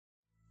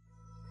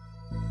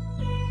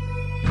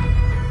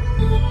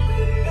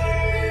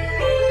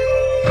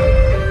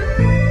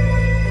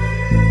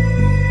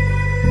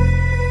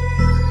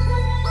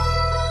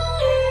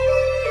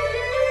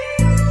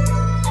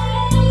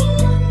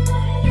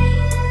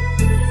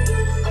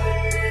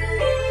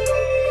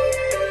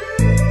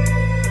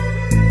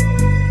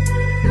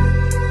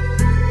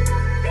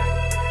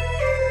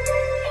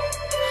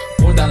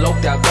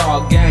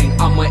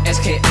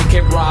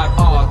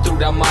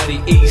that mighty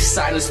east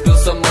side and spill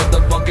some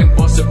motherfucking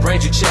busted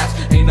brains you chaps.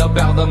 Ain't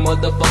about the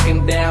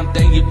motherfucking damn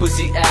thing, you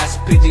pussy ass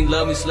pigeon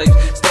loving slaves.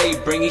 Stay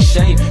bringing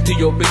shame to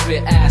your bitch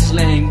with ass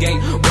lame gang.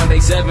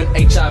 187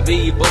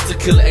 HIV, bust a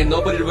killer, ain't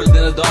nobody really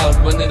than a dog.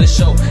 Running the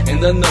show in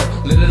the know,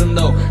 let them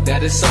know that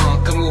this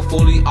song coming with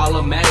fully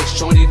automatic.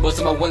 Showing these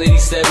busting my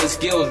 187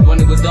 skills,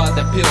 running with dogs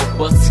that pill,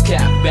 bust his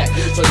cap back.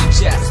 So your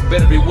chats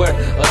better beware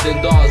of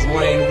them dogs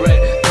wearing red,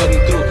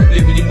 cutting through,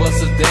 leaving you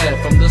busters dead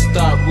from the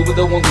start. We were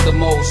the one with the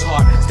most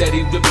heart,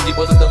 steady ripping you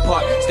busters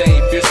apart,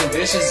 staying fierce and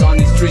vicious on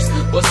these streets.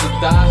 Busters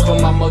die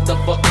from my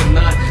motherfucking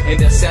 9 and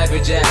that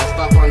savage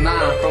ass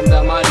 5.9 from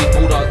that mighty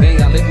Bulldog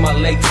gang. I lick my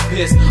leg to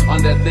piss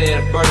on that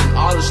dead burden.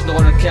 All the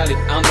Northern Cali,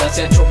 I'm that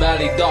Central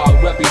Valley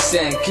dog,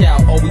 represent Cal.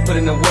 Oh, we put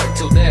in the work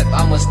till death.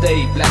 I'ma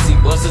stay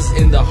blasting busters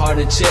in the heart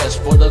and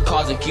chest for the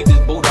cause and keep this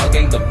Bulldog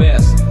gang the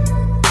best.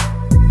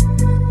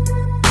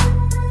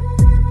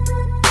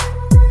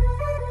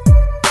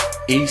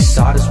 East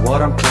side is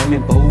what I'm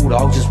claiming,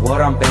 Bulldogs is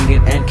what I'm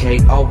banging, and K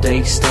all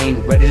day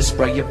stained, ready to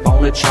spray your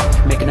phone a chop,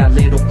 making that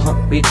little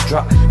punk bitch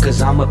drop,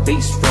 cause I'm a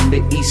beast from the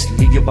east,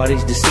 leave your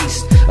bodies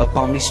deceased, up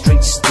on these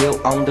streets,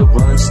 still on the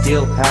run,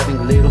 still having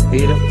a little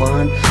bit of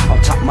fun,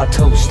 on top of my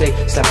toes, stay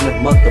slapping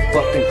the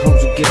motherfucking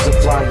hoes who gives a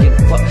flying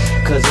fuck,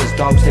 cause those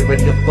dogs, they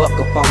ready to buck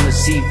up on the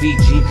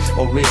CVG,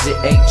 or is it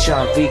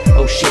HIV,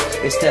 oh shit,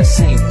 it's that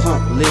same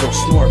punk, little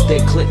snort, they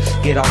click,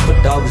 get off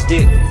a dog's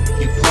dick,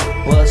 you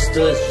punk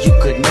busters, you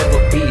could never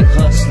be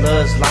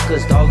hustlers like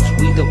us dogs,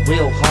 we the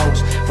real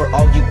hogs. For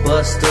all you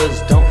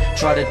busters, don't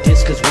try to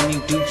diss, cause when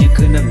you do, you're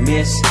gonna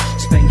miss.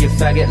 Spend your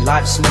faggot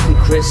life smoking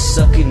Chris,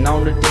 sucking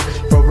on the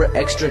dick for an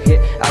extra hit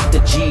out the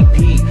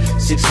GP.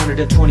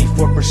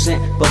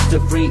 624%, buster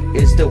free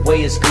is the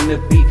way it's gonna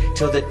be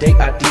till the day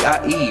I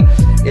die.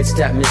 It's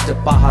that Mr.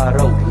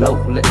 Pajaro low,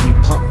 letting you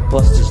punk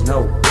busters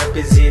know.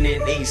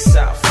 Representing East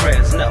South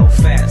Fresno,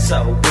 fat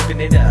so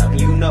whipping it up,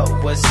 you know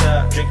what's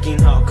up. Drinking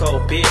hard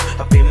cold beer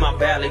up in my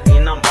valley,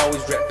 and I'm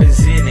always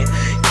representing,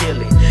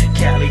 killing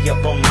Cali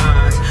up on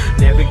mines.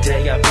 And every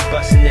day I be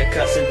busting that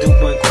cussing,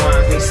 doing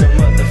crimes. Need some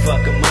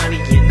motherfucking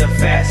money in the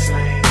fast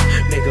lane.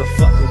 Nigga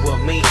fucking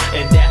with me,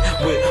 and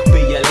that will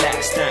be your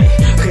last thing.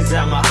 Cause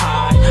I'm a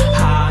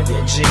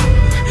higher G.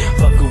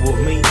 Fucking with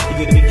me,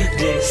 you gonna be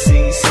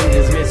deceased in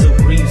this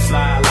misery.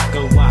 Fly like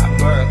a white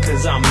bird,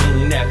 cause I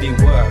mean every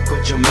word.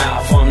 Put your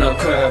mouth on the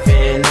curve,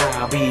 and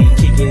I'll be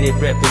kicking it,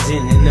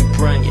 representing the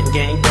bringing,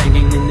 gang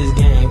banging in this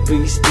game.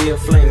 Be still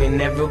flaming,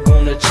 never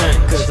gonna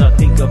change. Cause I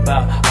think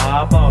about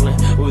eyeballing,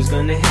 what's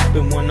gonna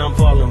happen when I'm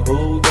falling.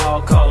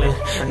 Bulldog Callin,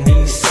 and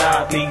East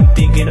side be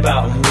thinking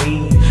about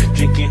me.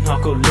 Drinking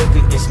hardcore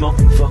liquor and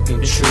smoking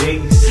fucking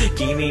trees.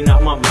 Getting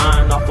out my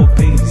mind off of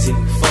easy.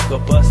 Fuck a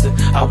buster,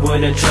 I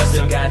wouldn't trust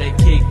him. Gotta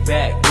kick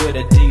back with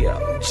a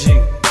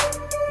DOG.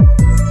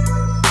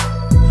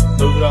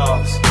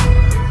 Bulldogs,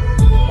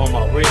 on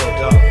my real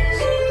dogs.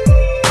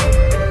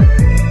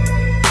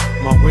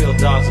 My real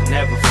dogs will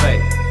never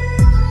fake.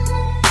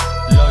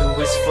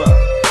 Loyal as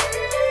fuck.